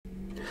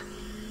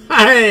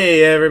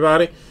Hey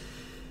everybody,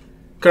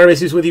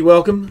 Carbase is with you.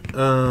 Welcome.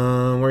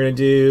 We're gonna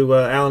do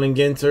Allen and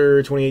Ginter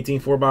 2018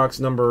 4-box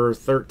number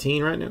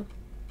 13 right now.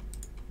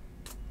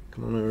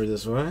 Come on over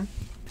this way.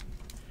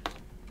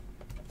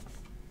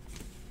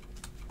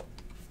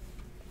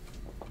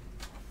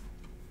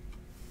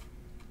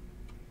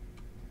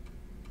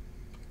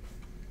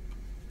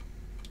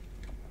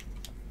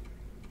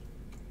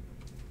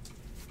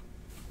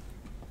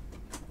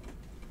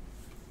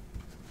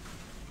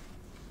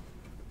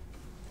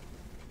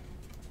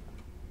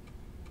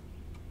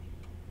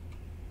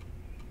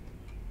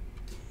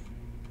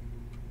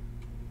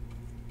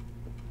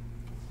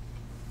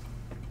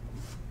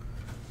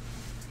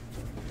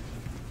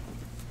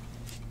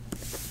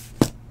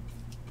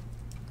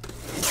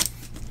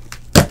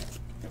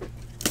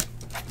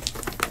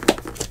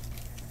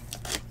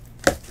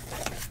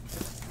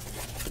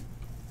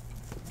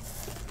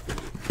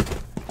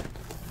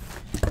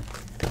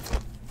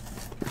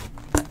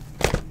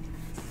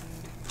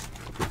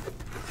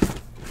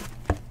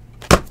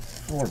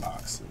 Four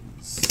boxes.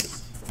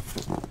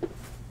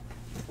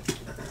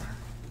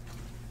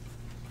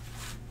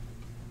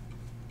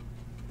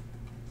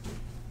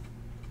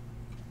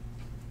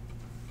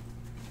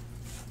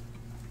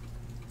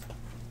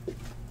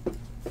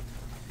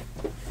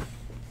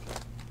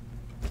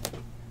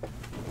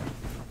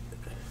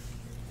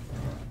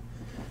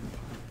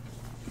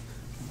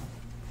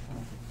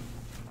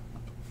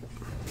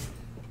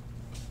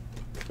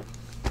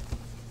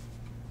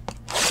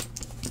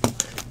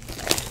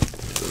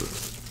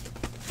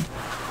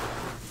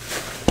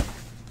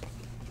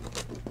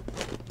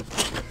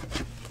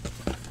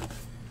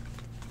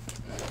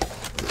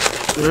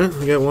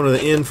 We got one of the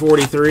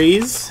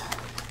N43s.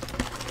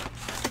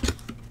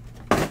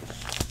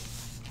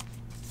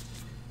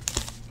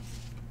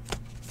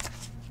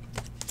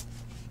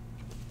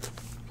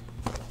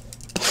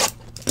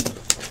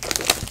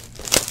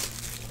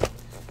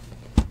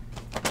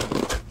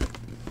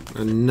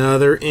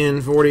 Another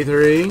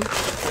N43.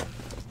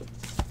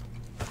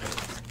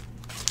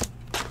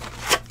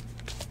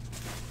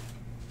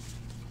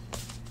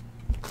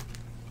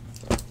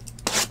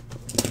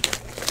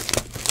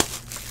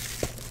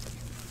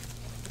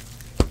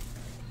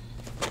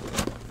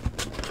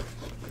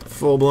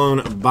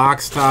 Full-blown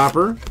box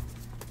topper.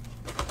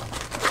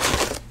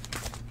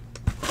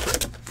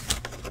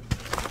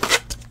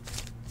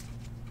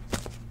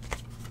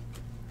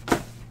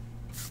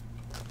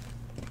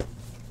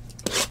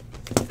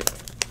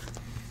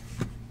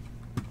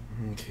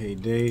 Okay,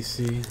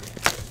 Daisy.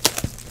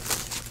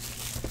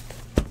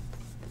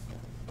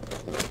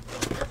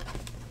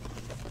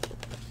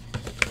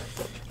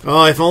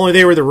 Oh, if only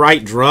they were the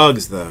right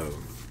drugs, though.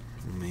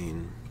 I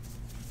mean,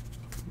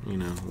 you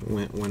know,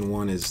 when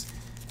one is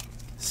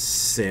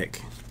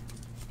sick.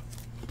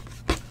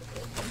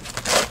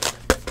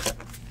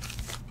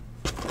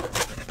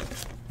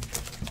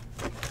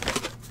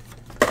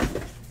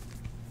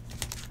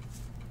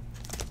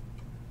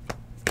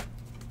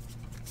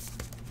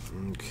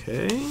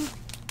 Okay.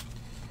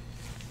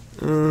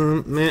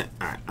 Man,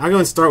 I'll go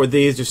and start with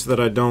these just so that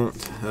I don't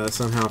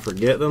somehow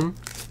forget them.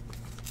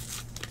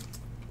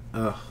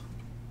 Sorry.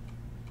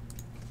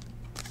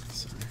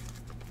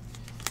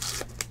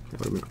 That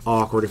would have been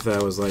awkward if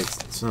that was like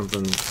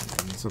something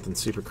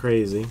super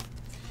crazy.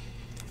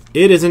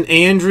 It is an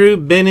Andrew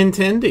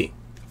Benintendi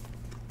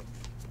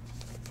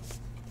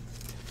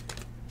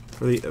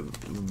for the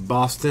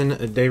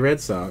Boston Day Red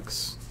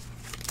Sox.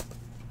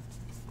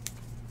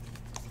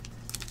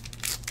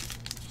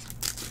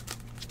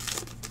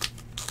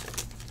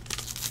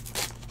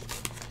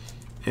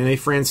 And a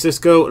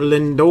Francisco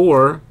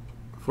Lindor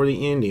for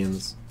the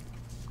Indians.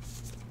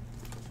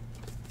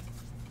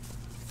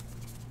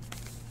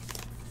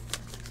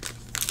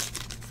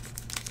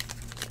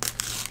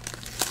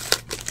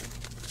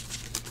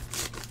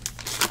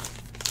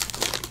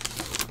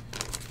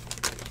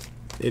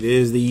 It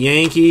is the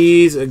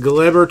Yankees,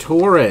 Gleyber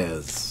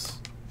Torres.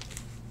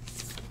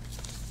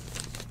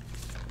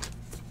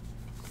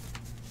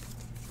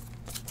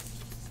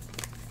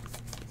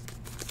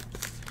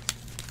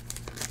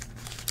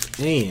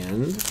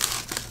 And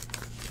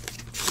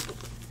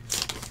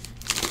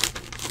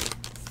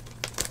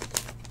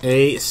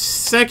a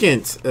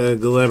second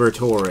Gleyber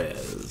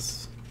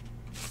Torres.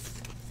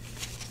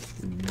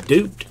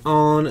 Duped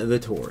on the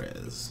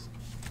Torres.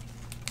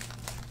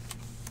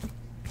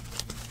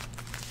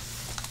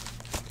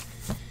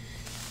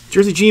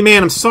 Jersey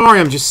G-Man, I'm sorry,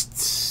 I'm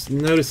just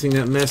noticing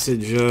that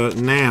message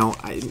now.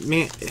 I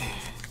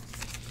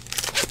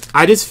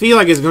just feel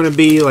like it's going to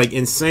be like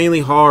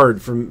insanely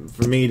hard for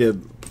me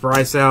to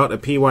price out a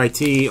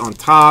PYT on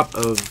top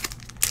of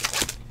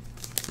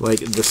like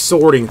the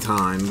sorting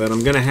time, but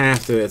I'm going to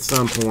have to at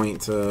some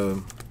point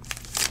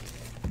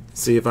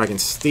see if I can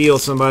steal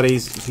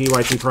somebody's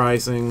PYT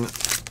pricing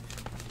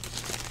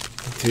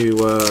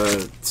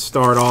to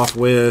start off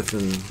with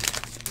and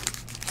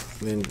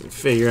then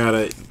figure out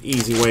an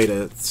easy way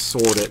to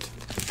sort it.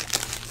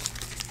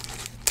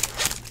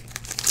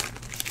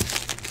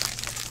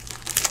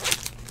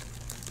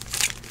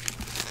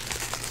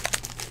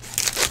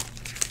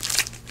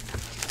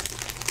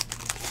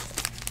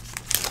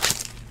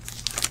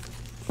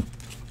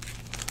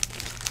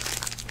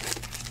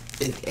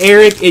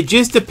 Eric, it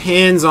just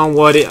depends on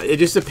what it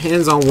just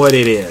depends on what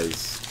it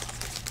is.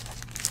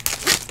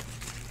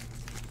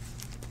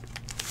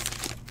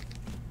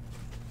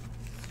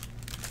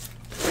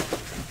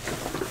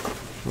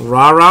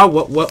 Rah-rah,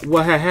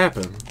 what had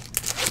happened?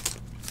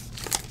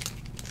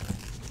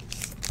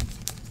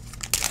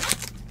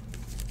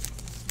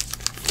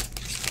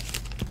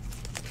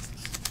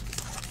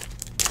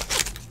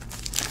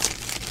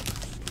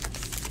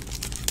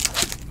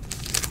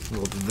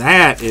 Well,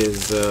 that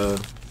is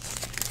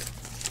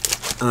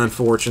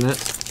unfortunate.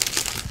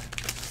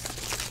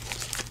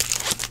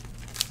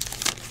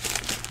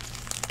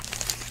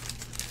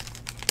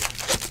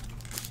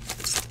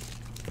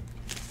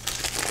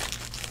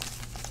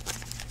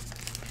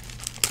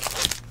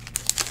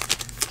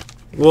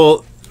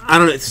 Well, I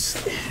don't know.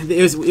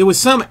 It was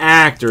some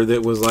actor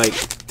that was like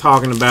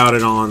talking about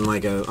it on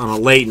like on a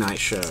late night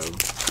show,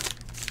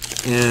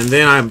 and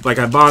then I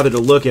bothered to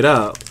look it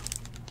up,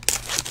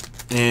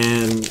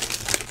 and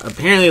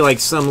apparently like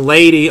some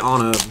lady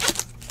on a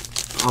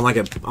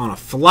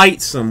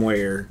flight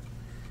somewhere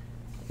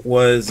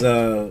was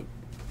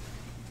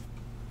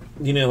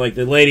you know, like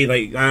the lady,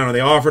 like, I don't know, they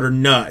offered her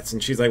nuts,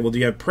 and she's like, well, do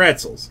you have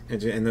pretzels?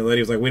 And the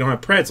lady was like, we don't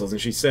have pretzels,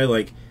 and she said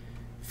like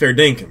fair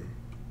dinkum.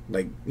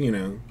 Like, you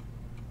know,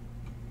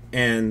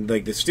 and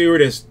like the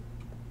stewardess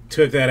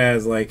took that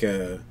as like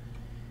a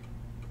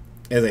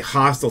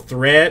hostile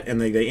threat, and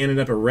they ended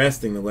up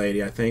arresting the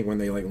lady, I think, when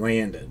they like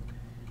landed.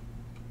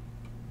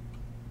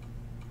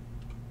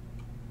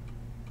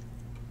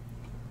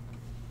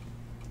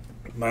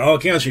 By all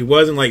accounts, she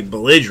wasn't like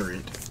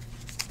belligerent,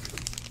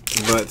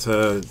 but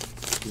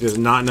just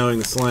not knowing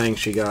the slang,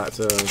 she got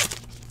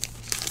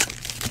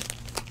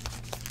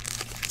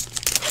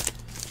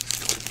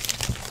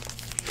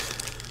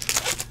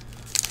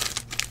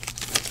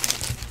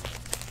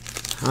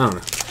I don't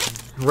know.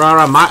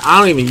 Rah-rah, I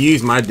don't even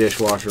use my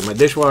dishwasher. My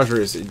dishwasher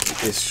is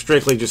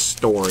strictly just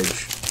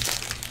storage.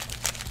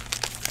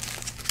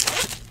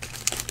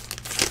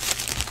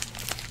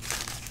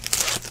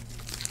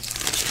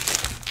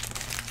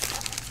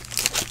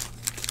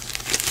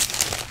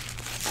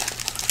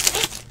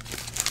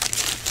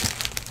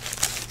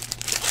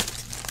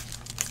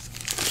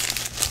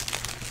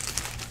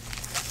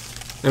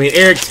 I mean,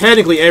 Eric,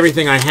 technically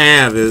everything I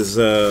have is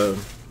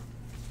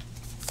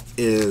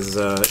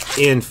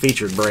in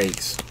featured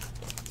breaks.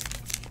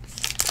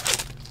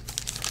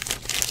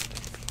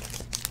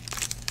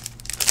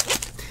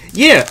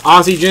 Yeah,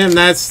 Aussie Jim,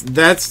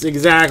 that's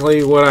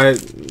exactly what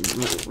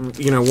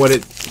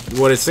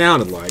what it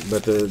sounded like.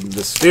 But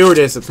the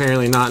stewardess,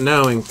 apparently not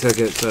knowing, took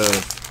it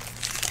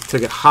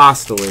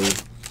hostilely,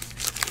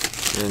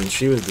 and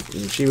she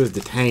was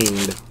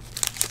detained.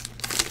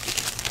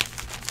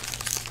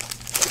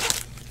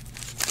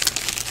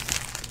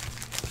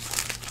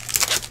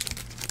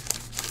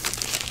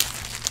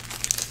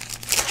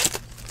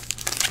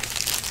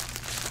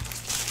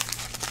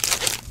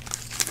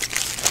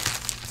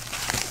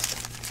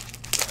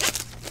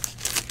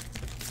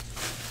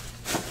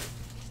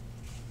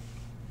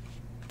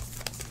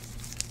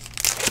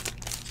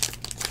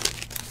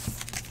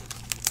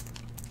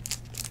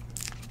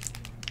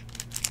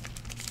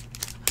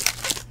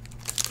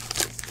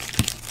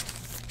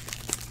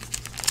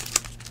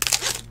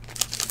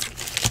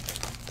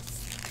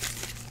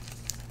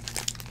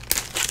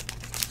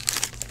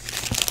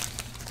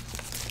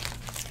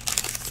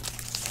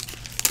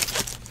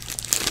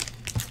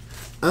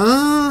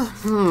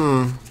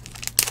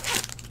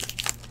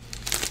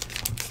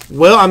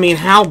 Well, I mean,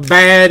 how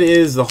bad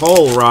is the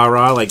hole,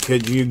 rah-rah? Like,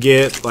 could you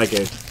get, like,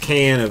 a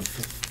can of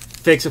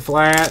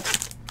Fix-A-Flat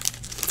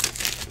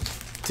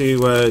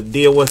to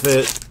deal with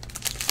it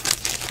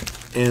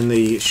in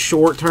the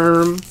short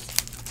term?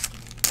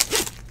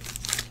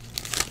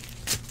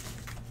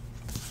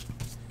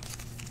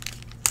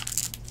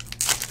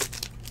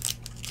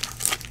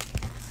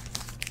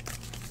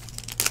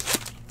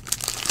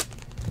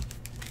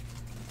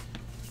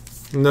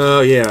 No,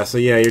 yeah, so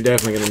yeah, you're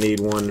definitely going to need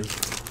one.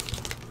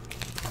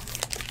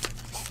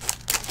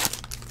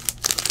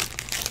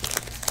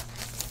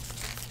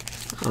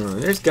 I don't know,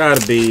 there's got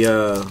to be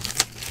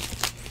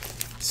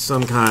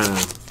some kind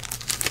of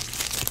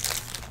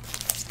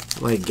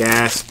like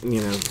gas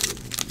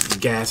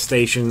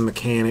station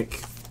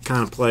mechanic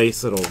kind of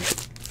place that'll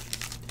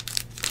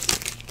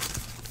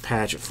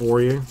patch it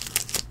for you.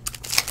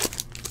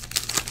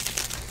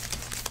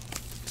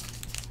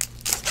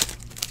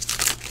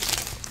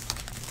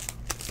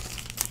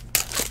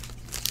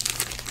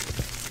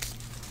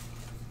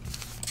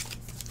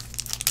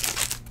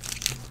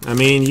 I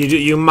mean,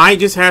 you might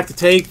just have to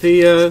take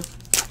the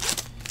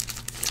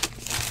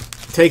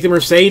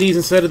Mercedes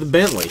instead of the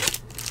Bentley.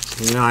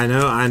 You know,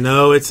 I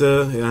know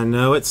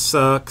it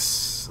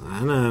sucks.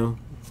 I know,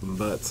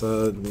 but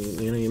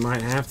you know, you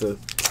might have to,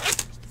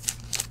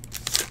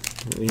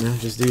 you know,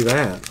 just do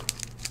that.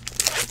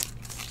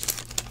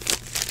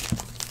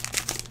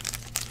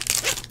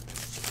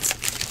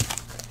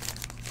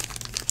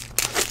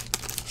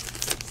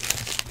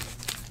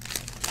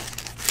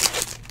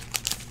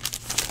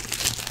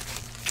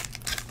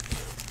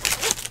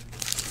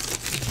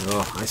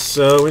 I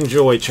so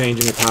enjoy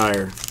changing a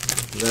tire.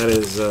 That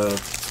is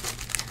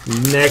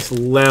next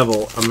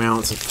level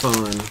amounts of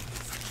fun.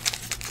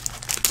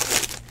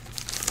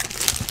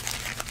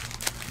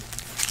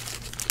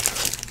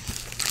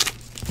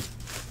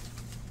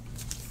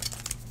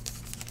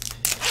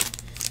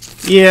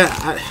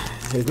 Yeah,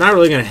 it's not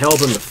really going to help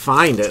him to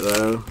find it,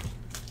 though.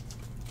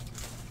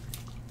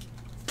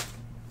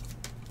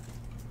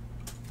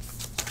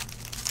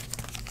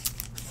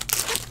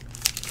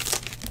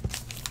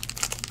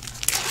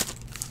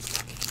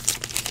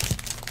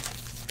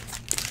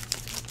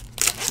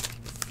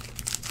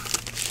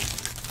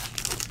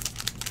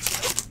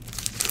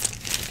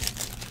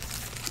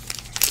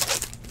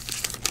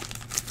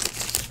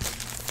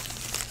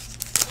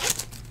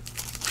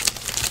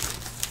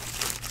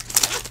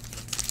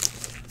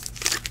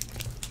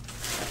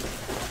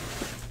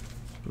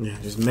 Yeah,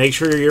 just make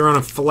sure you're on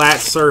a flat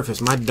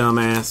surface. My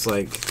dumbass,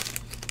 like,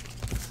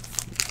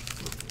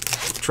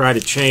 tried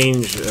to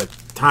change a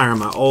tire on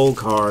my old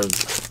car.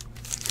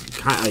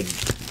 Kind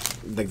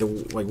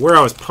of like where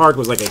I was parked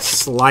was like a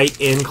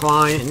slight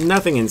incline,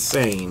 nothing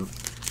insane,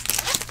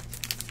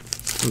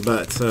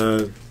 but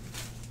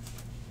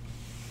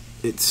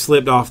it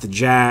slipped off the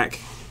jack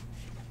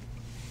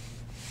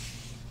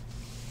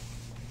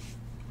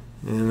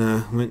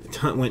and went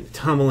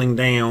tumbling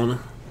down.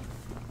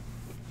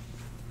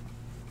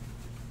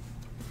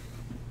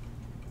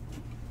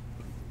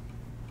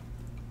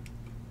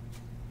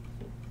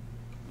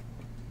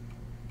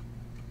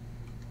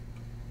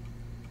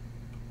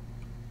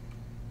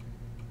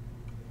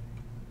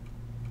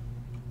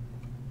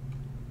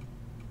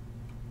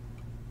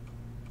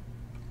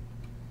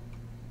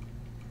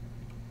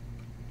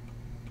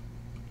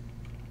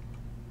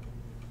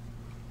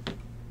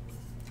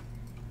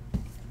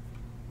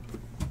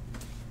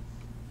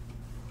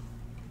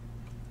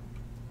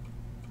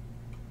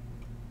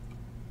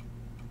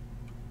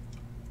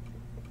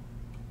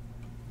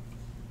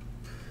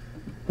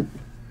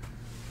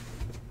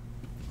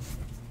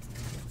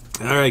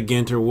 All right,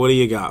 Ginter, what do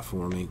you got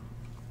for me?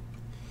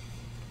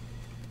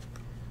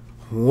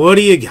 What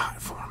do you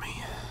got for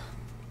me?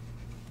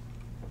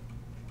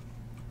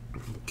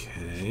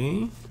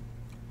 Okay.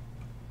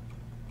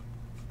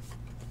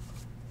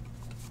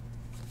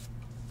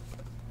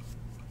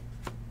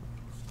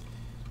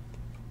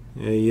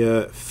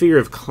 A Fear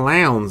of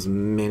Clowns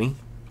mini.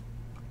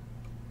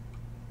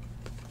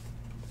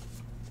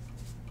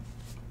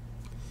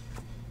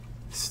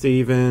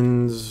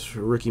 Stevens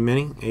rookie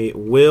mini. A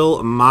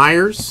Will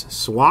Myers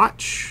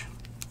swatch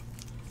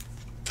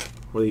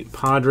for the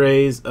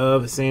Padres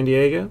of San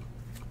Diego.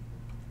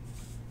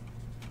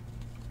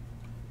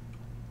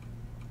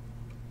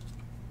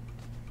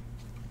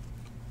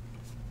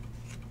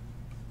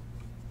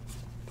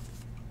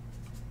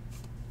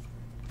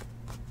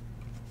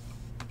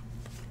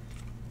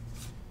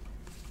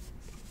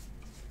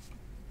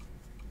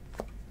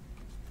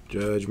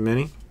 Judge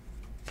mini.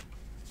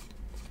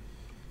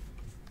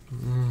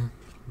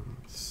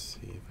 Let's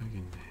see if I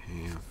can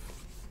have.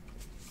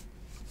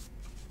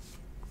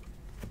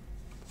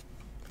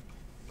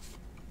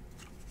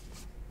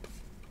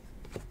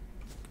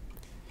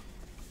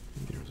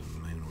 There's a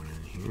main one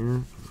in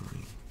here.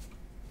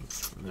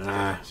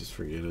 Just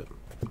forget it.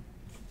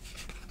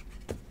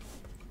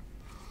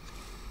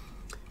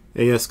 A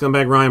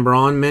Scumbag Ryan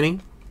Braun mini.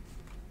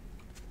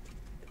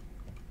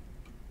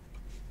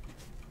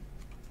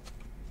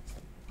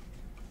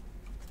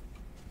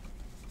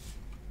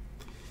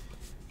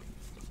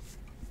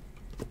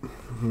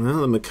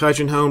 Well, the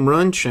McCutcheon Home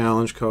Run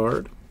Challenge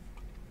card.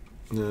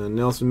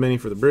 Nelson mini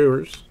for the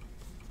Brewers.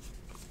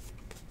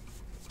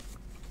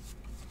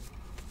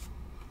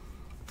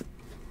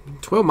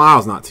 $12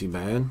 miles, not too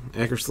bad.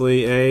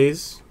 Eckersley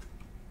A's.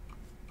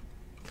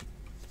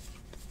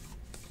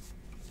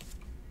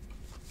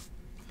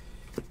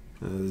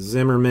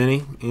 Zimmer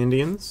mini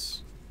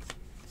Indians.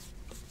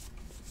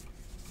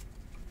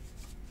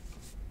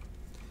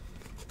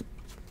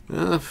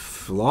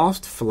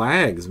 Lost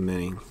Flags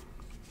mini.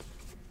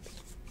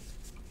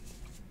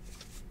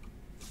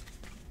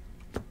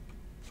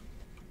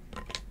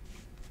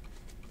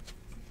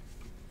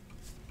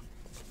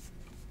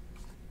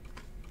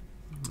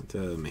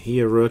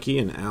 Mejia rookie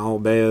and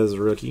Albiz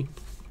rookie.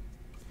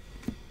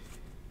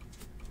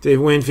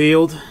 Dave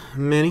Winfield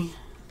mini.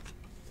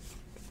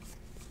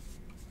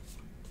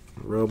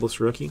 Robles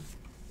rookie.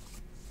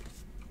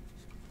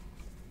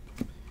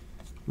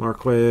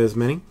 Marquez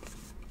mini.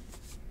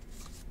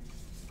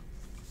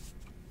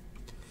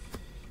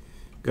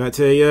 Got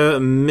a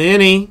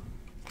mini.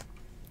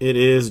 It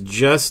is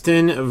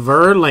Justin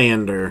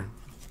Verlander.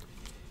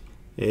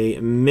 A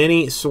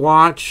mini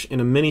swatch in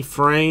a mini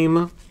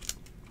frame.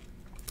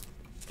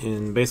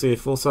 And basically a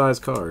full-size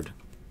card.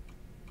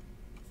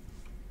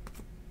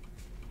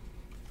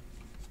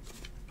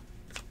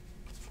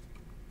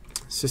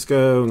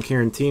 Cisco and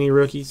Carantini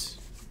rookies.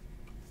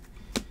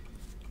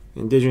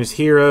 Indigenous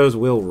Heroes,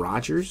 Will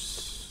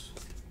Rogers.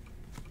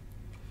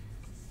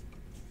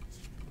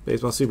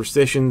 Baseball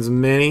Superstitions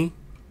mini.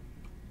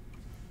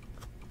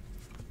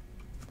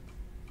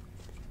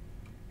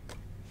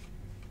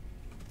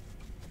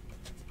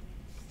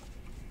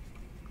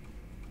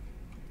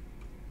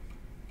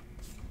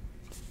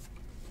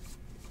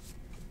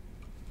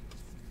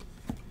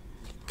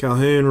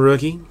 Calhoun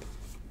rookie.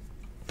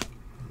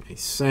 A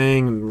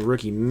Sang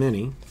rookie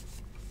mini.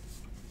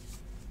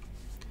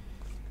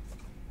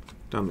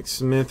 Dominic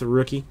Smith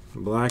rookie.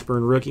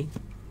 Blackburn rookie.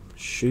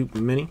 Shoop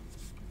mini.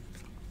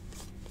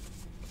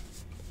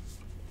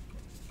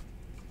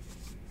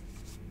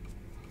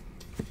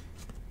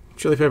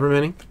 Chili Pepper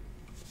mini.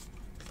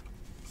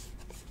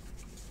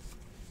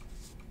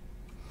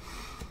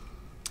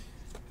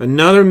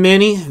 Another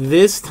mini,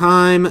 this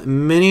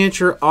time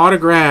miniature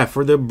autograph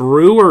for the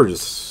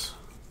Brewers.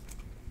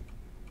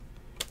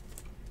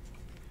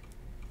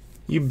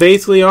 You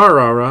basically are,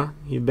 Rara.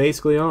 You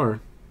basically are.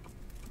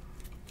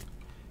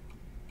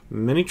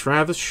 Mini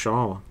Travis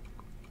Shaw.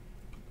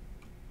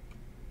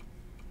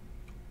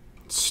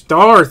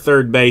 Star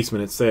third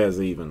baseman, it says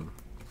even.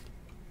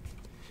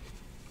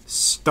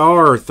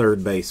 Star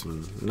third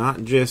baseman,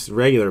 not just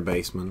regular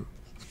baseman.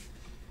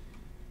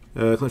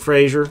 Clint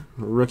Frazier,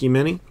 rookie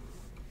mini.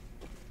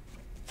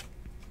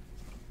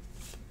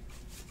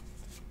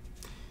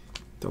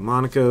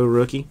 Delmonico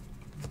rookie.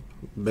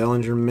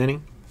 Bellinger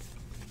mini.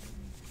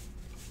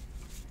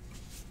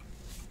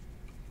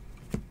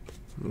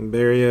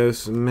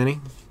 Berrios mini.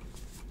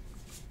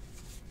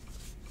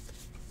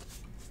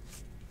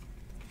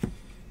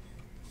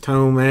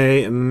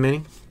 Tomei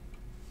mini.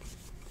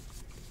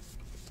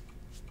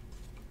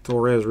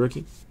 Torres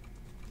rookie.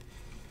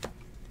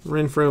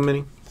 Renfroe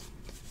mini.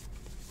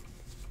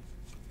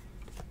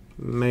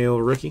 Mail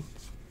rookie.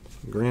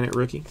 Granite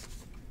rookie.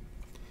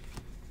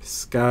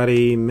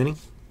 Scotty mini.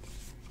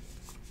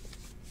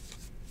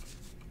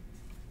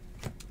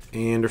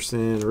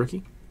 Anderson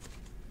rookie.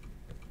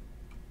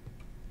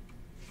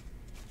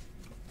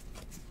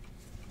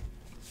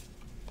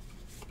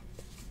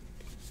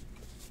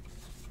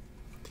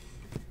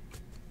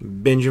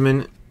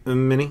 Benjamin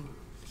mini.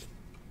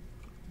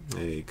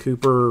 A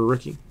Cooper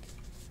rookie.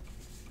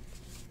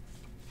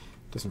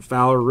 Dustin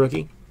Fowler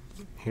rookie.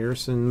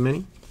 Harrison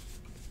mini.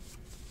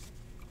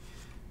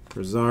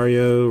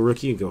 Rosario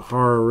rookie.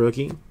 Gohara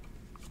rookie.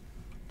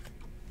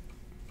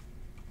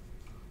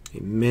 A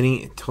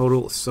mini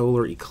total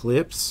solar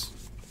eclipse.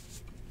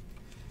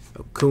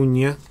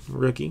 Acuna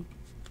rookie.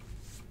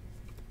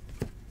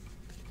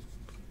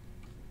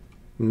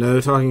 No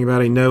talking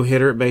about a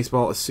no-hitter at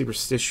Baseball is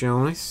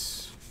Supersticiones.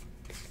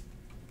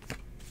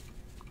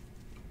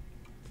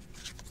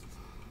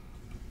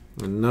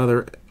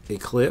 Another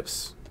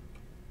eclipse.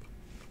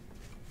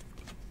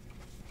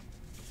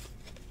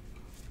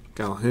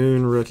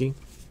 Calhoun rookie.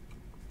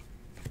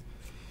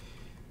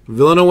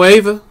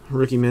 Villanueva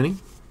rookie mini.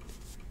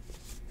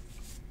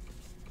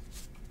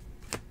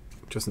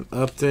 Justin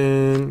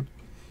Upton.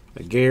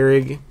 A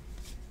Gehrig.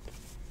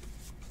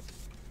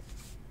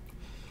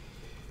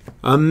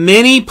 A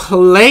mini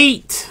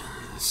plate.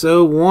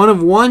 So 1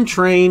 of 1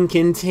 train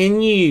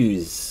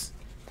continues.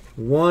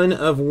 1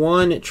 of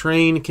 1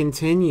 train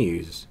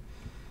continues.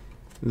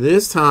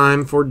 This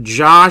time for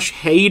Josh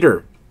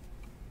Hader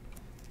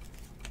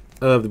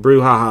of the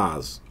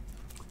Brewhahas.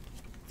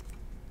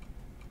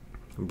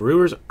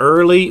 Brewers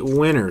early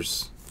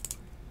winners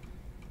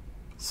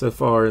so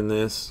far in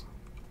this.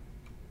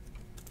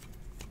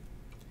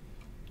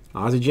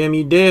 Ozzy Jim,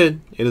 you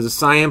did. It is a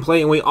cyan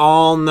plate, and we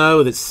all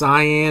know that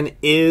cyan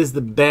is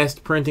the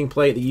best printing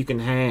plate that you can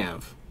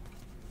have.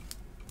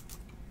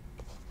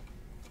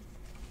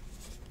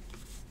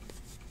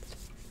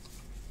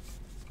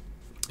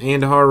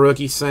 Andahar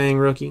rookie, Sang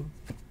rookie.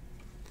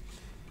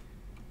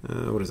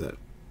 What is that?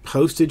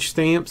 Postage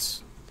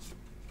stamps.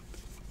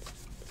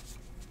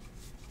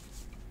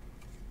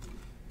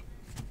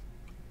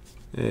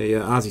 A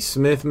Ozzie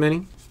Smith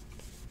mini.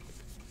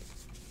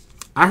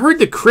 I heard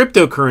the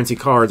cryptocurrency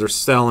cards are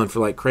selling for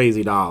like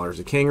crazy dollars.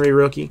 A Kingery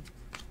rookie.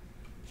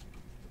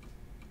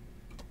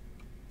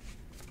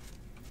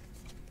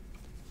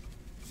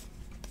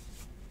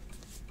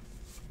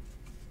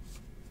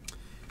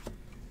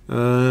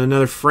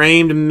 Another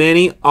framed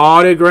mini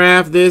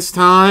autograph this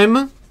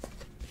time.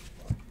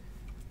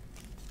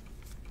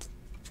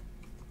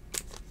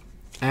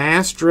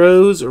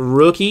 Astros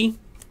rookie,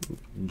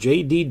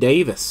 J.D.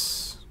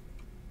 Davis.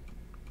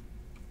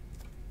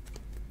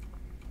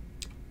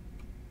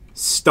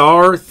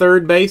 Star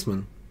third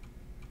baseman.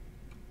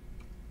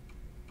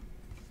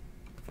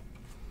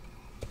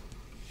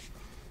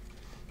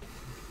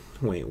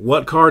 Wait,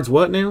 what card's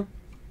what now?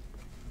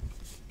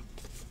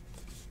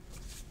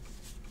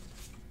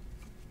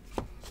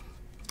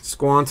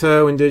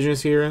 Squanto,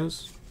 Indigenous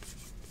Heroes.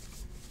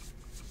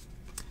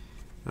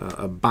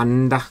 A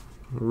Banda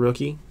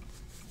rookie.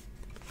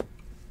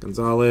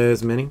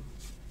 Gonzalez mini.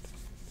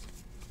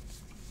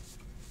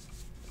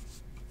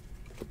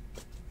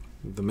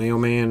 The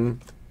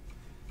Mailman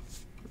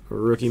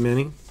rookie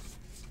mini.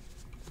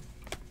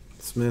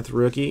 Smith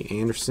rookie.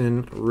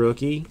 Anderson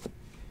rookie.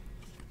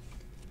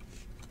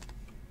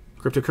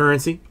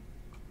 Cryptocurrency.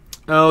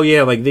 Oh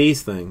yeah, like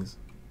these things.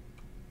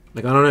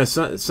 Like, I don't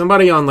know,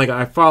 somebody on, like,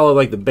 I follow,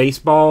 like, the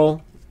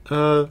baseball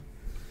cards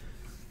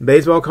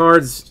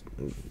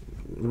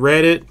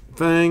Reddit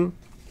thing.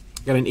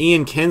 Got an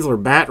Ian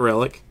Kinsler bat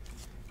relic.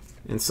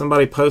 And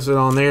somebody posted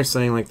on there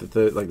saying like that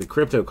the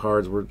crypto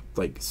cards were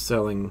like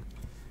selling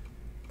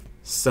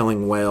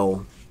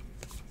well.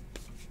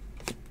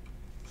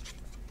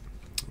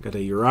 Got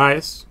a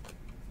Urias.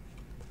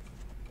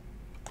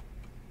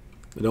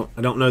 I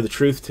don't know the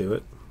truth to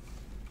it.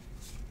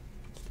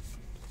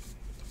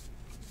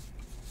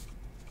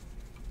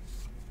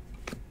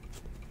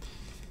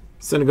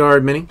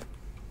 Syndergaard mini.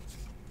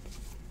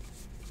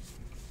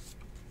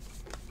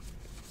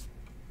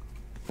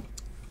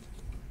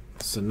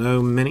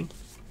 Sano mini.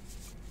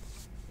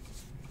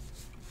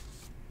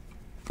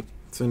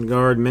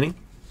 Syndergaard mini.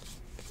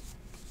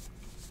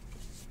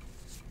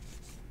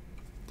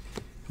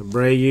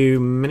 Abreu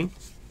mini.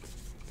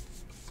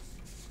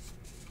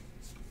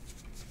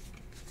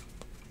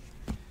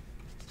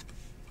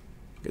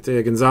 Get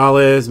to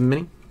Gonzalez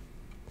mini.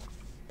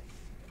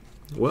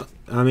 Well,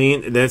 I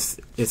mean,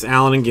 it's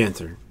Allen and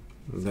Ginter.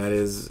 That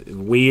is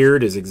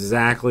weird, is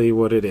exactly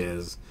what it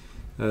is.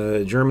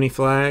 Germany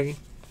flag.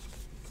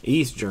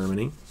 East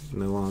Germany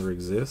no longer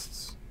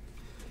exists.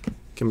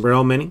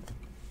 Kimbrel mini.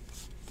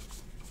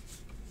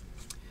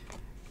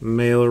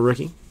 Mailer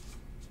rookie.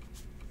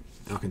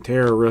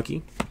 Alcantara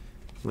rookie.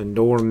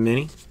 Lindor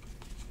mini.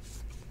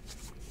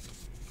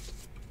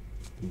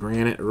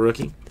 Granite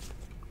rookie.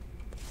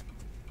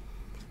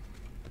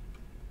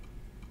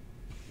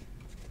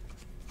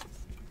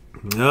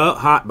 Oh,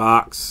 hot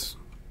box.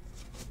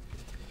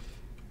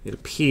 It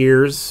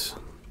appears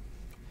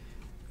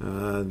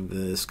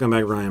the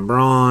scumbag Ryan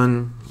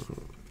Braun,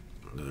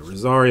 the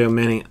Rosario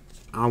mini.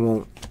 I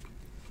want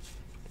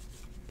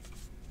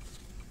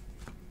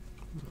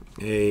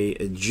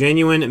a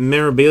genuine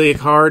memorabilia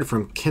card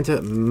from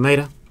Kenta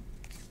Maeda.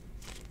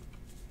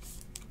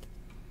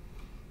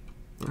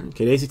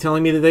 Okay, Daisy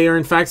telling me that they are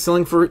in fact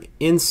selling for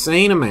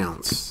insane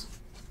amounts.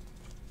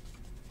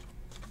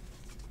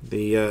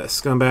 The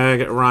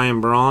scumbag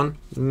Ryan Braun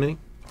mini.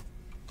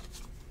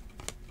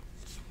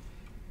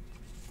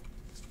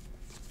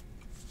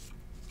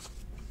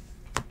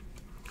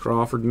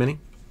 Crawford mini.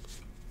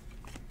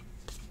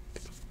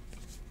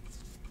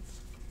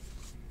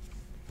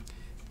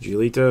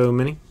 Giolito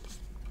mini.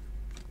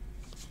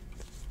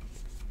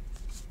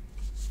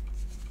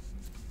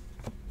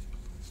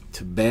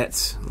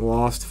 Tibet's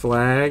lost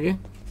flag.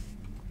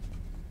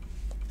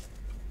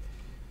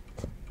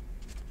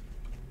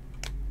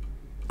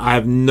 I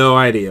have no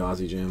idea,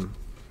 Aussie Jim.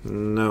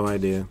 No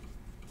idea.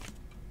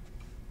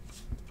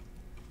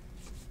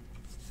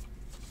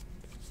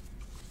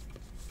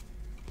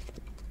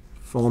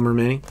 Fulmer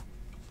mini.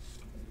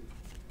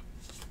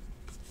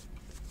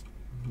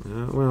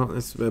 Well,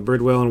 it's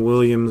Bridwell and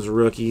Williams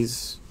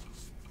rookies.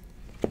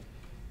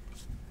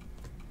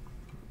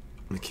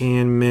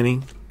 McCann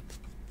mini.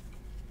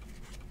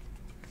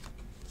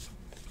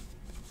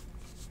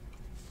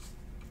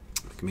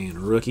 McMahon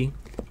rookie.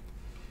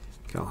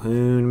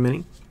 Calhoun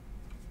mini.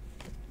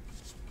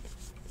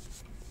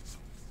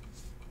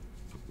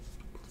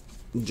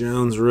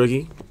 Jones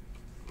rookie.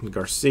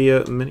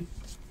 Garcia mini.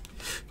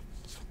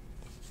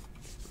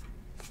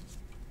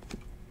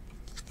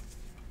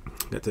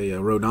 Got the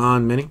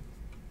Rodon mini.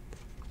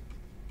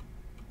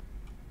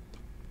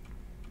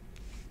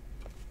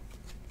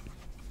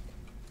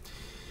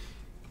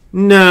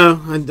 No,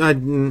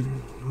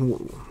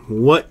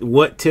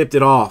 what tipped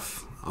it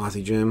off,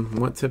 Aussie Jim?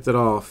 What tipped it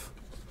off?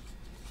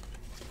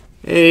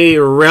 A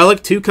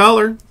relic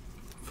 2-color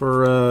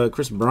for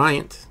Chris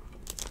Bryant.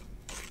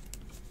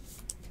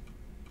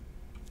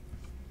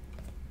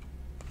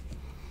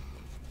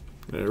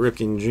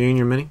 Ripken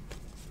Jr. mini.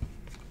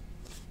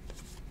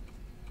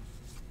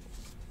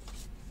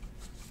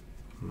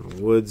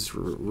 Woods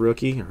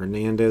rookie.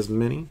 Hernandez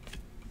mini.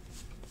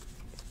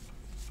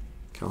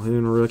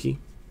 Calhoun rookie.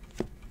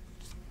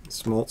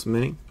 Smoltz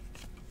mini.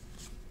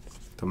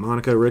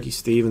 Delmonico rookie.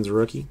 Stevens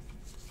rookie.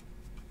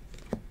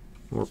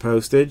 More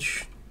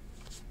postage.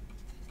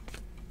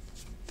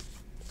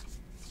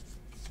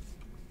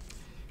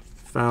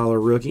 Fowler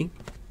rookie.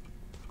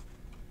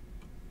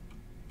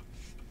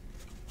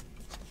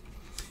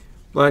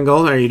 Black and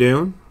Gold, how are you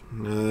doing?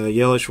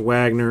 Yelich,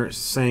 Wagner,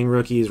 Sang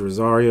rookies,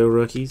 Rosario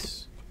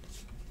rookies.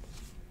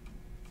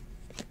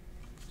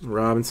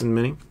 Robinson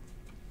mini.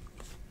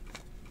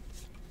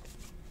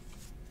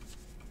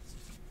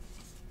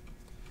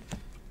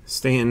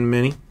 Stanton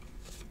mini.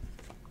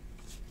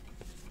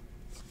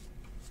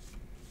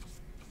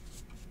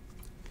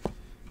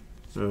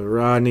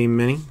 Rodney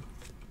mini.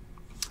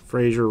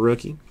 Frazier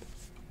rookie.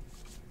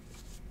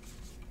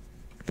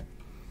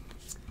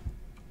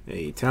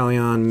 A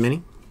Talion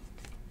mini.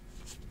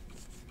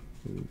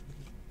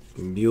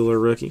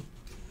 Bueller rookie.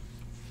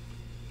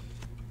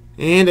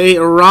 And a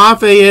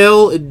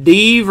Rafael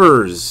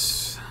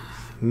Devers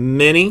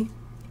mini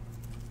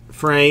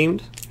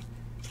framed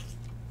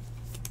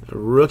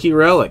rookie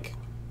relic.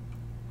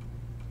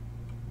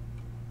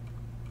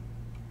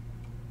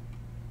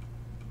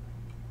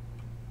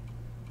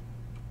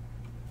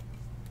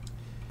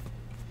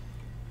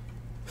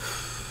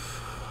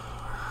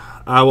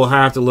 I will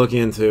have to look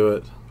into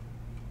it.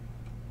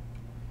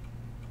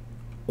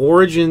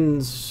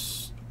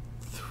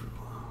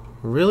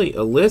 Really,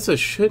 Alyssa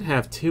should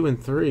have 2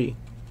 and 3.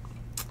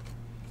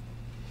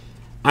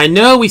 I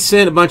know we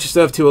sent a bunch of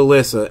stuff to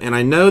Alyssa, and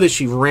I know that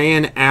she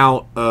ran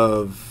out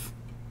of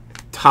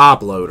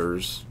top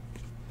loaders.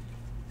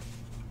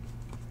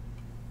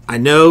 I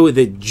know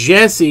that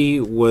Jesse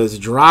was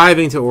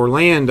driving to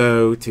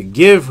Orlando to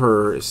give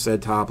her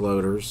said top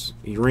loaders.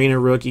 Irina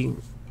rookie.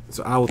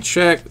 So I will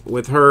check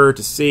with her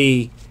to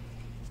see.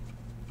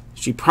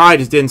 She probably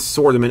just didn't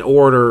sort them in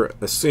order,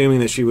 assuming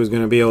that she was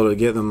going to be able to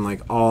get them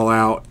like all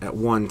out at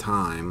one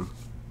time,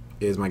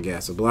 is my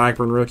guess. A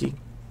Blackburn rookie.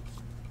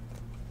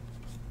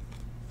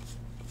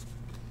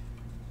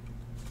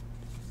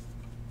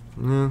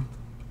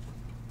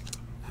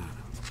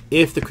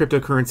 If the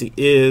cryptocurrency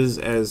is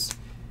as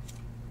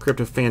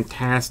crypto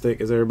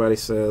fantastic as everybody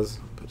says,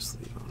 put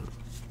sleep on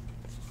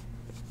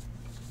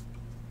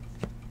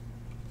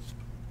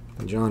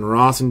it. John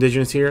Ross,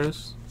 Indigenous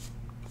Heroes.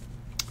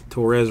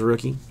 Torres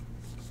rookie.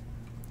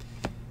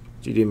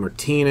 GD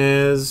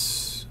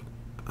Martinez,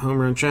 Home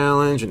Run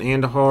Challenge, and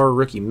Andahar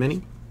rookie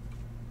mini.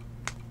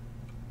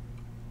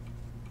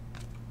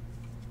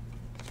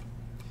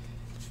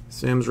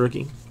 Sims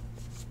rookie.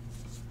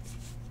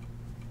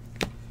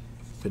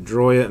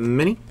 Pedroia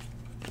mini.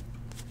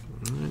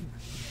 All right.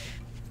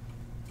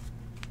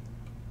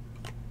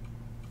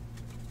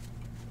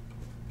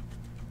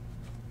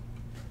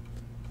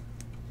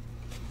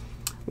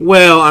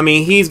 Well, I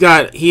mean,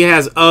 he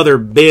has other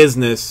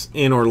business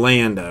in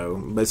Orlando,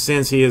 but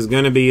since he is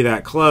going to be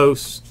that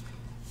close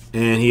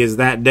and he is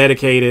that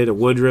dedicated, a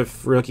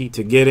Woodruff rookie,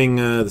 to getting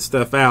the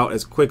stuff out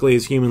as quickly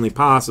as humanly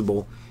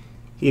possible,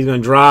 he's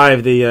going to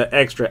drive the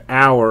extra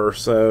hour or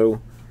so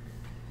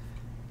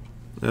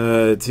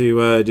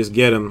to just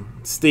get him.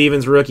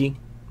 Stevens rookie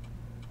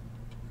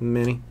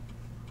mini.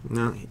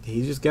 No,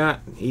 he just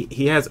got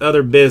he has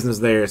other business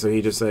there, so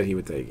he just said he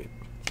would take it.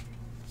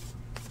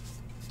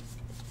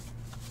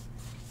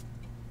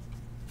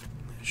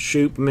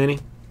 Shoop mini.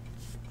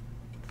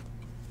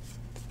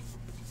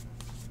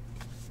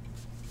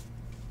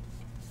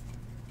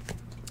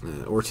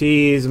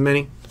 Ortiz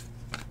mini.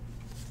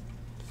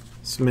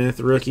 Smith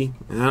rookie.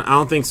 And I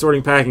don't think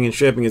sorting, packing, and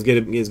shipping is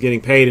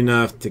getting paid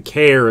enough to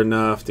care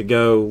enough to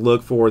go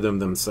look for them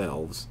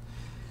themselves.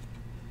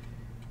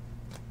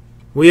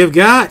 We have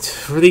got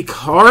for the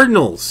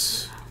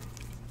Cardinals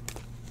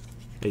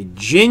a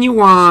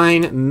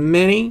genuine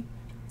mini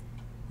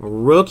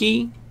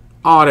rookie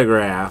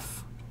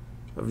autograph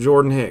of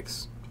Jordan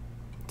Hicks,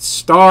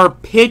 star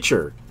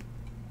pitcher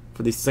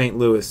for the St.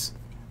 Louis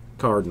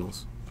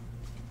Cardinals.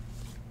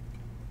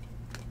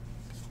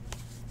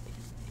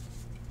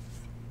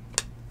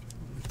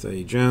 It's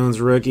a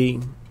Jones rookie,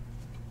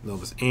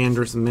 Elvis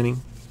Andrus mini,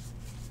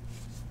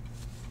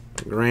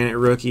 a Granite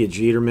rookie, a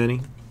Jeter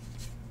mini,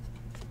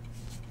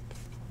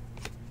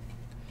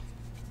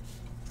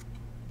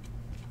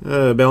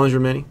 Bellinger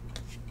mini,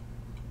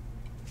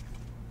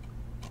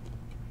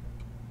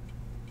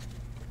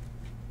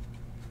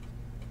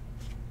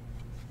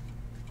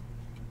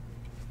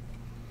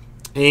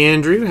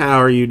 Andrew, how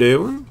are you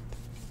doing?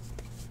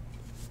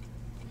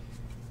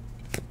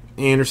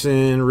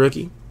 Anderson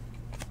rookie,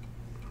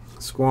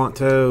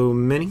 Squanto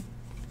mini,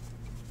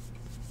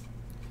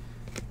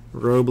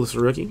 Robles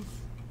rookie,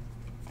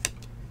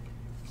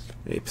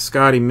 a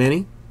Piscotti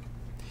mini,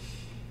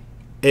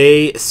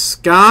 a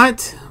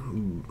Scott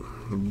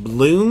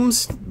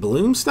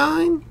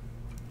Bloomstein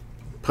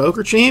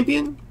poker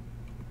champion,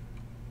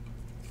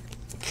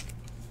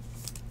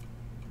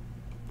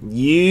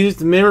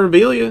 used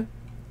memorabilia.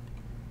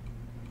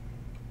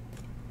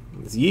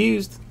 It's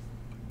used.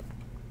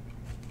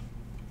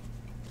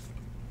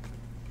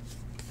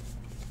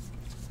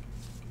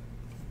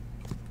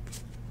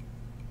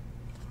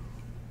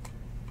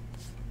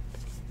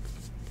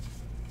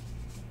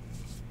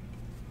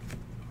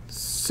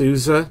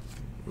 Souza,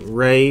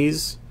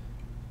 Rays,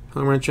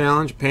 Home Run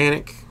Challenge,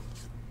 Panic,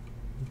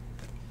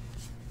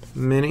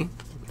 mini,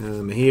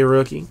 Mejia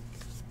rookie,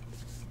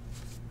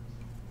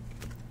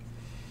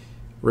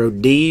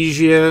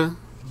 Rhodesia,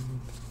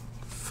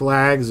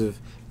 flags of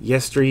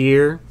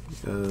yesteryear,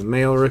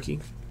 male rookie,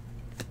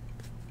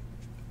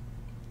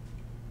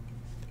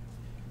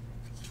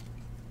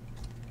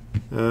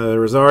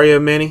 Rosario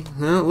mini.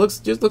 Well, it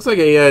looks like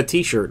a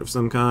T-shirt of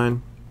some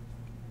kind,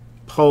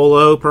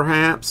 polo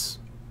perhaps.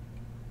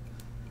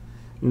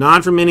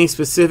 Not from any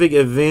specific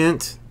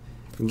event,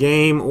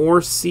 game,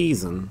 or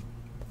season.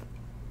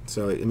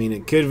 So, I mean,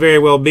 it could very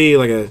well be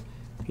like a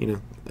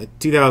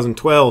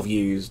 2012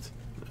 used.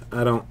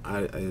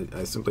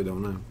 I simply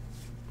don't know.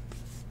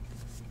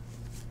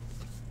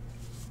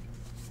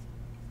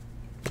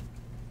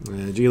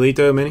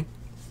 Giolito mini.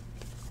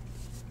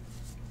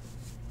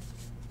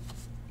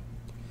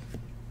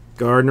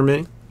 Gardner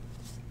mini.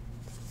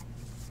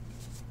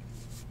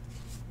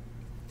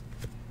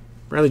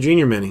 Bradley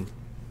Jr. mini.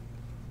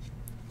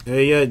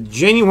 A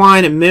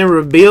genuine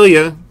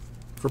memorabilia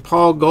for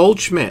Paul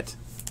Goldschmidt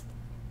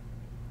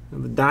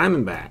of the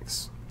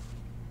Diamondbacks.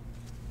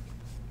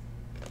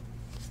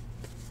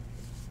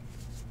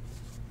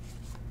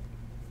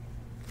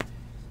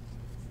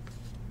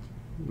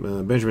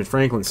 Benjamin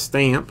Franklin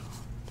stamp.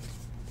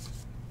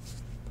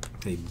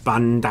 A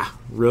Banda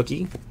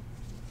rookie.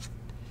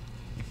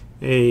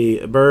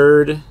 A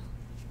Bird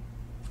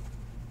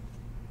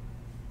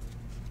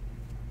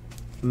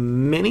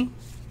mini.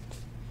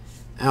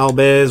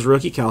 Albez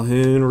rookie.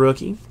 Calhoun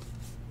rookie.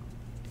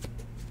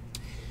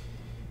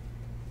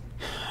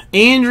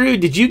 Andrew,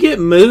 did you get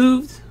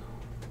moved?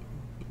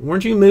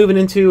 Weren't you moving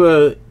into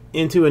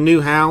a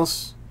new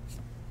house?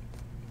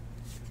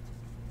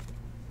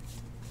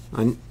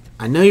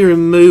 I know you're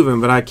moving,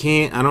 but I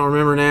don't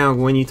remember now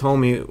when you told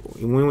me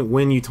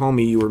when you told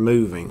me you were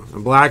moving. A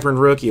Blackburn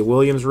rookie, a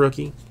Williams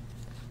rookie.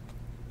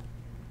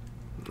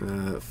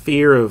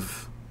 Fear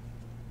of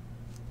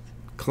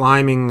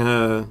climbing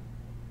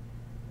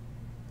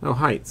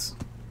heights.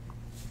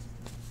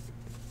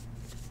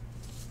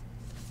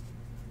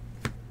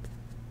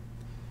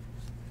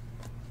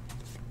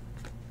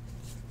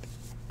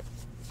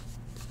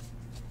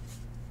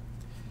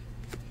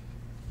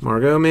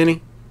 Margot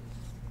mini.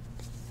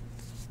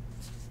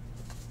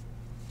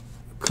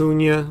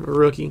 Cunha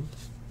rookie.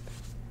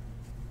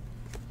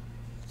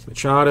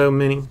 Machado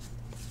mini.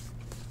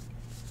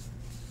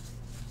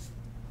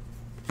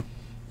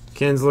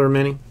 Kinsler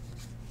mini.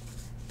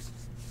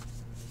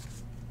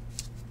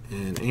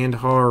 And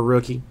Andhar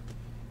rookie.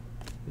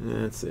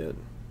 That's it.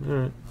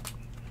 Alright.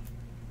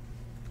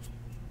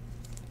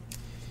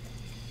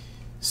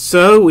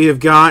 So we have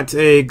got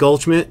a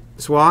Goldschmidt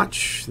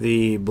swatch,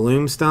 the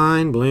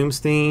Bloomstein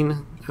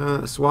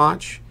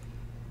swatch,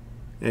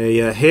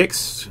 a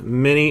Hicks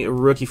mini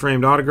rookie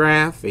framed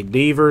autograph, a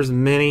Devers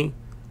mini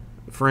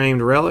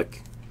framed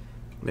relic,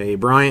 a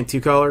Bryant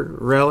 2-color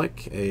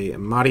relic, a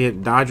Mattia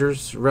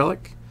Dodgers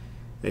relic,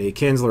 a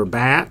Kinsler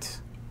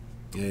bat,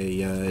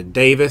 a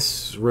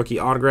Davis rookie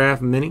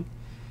autograph mini,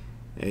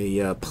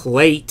 a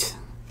plate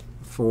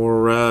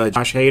for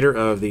Josh Hader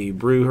of the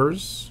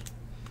Brewers,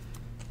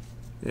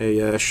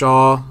 a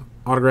Shaw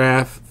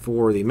autograph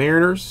for the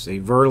Mariners, a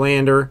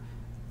Verlander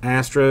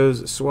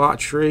Astros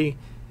swatchery,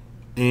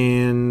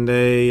 and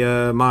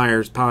a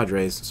Myers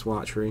Padres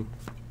swatchery.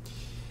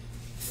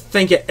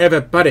 Thank you,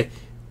 everybody.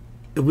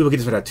 We will get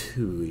this right out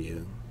to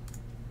you.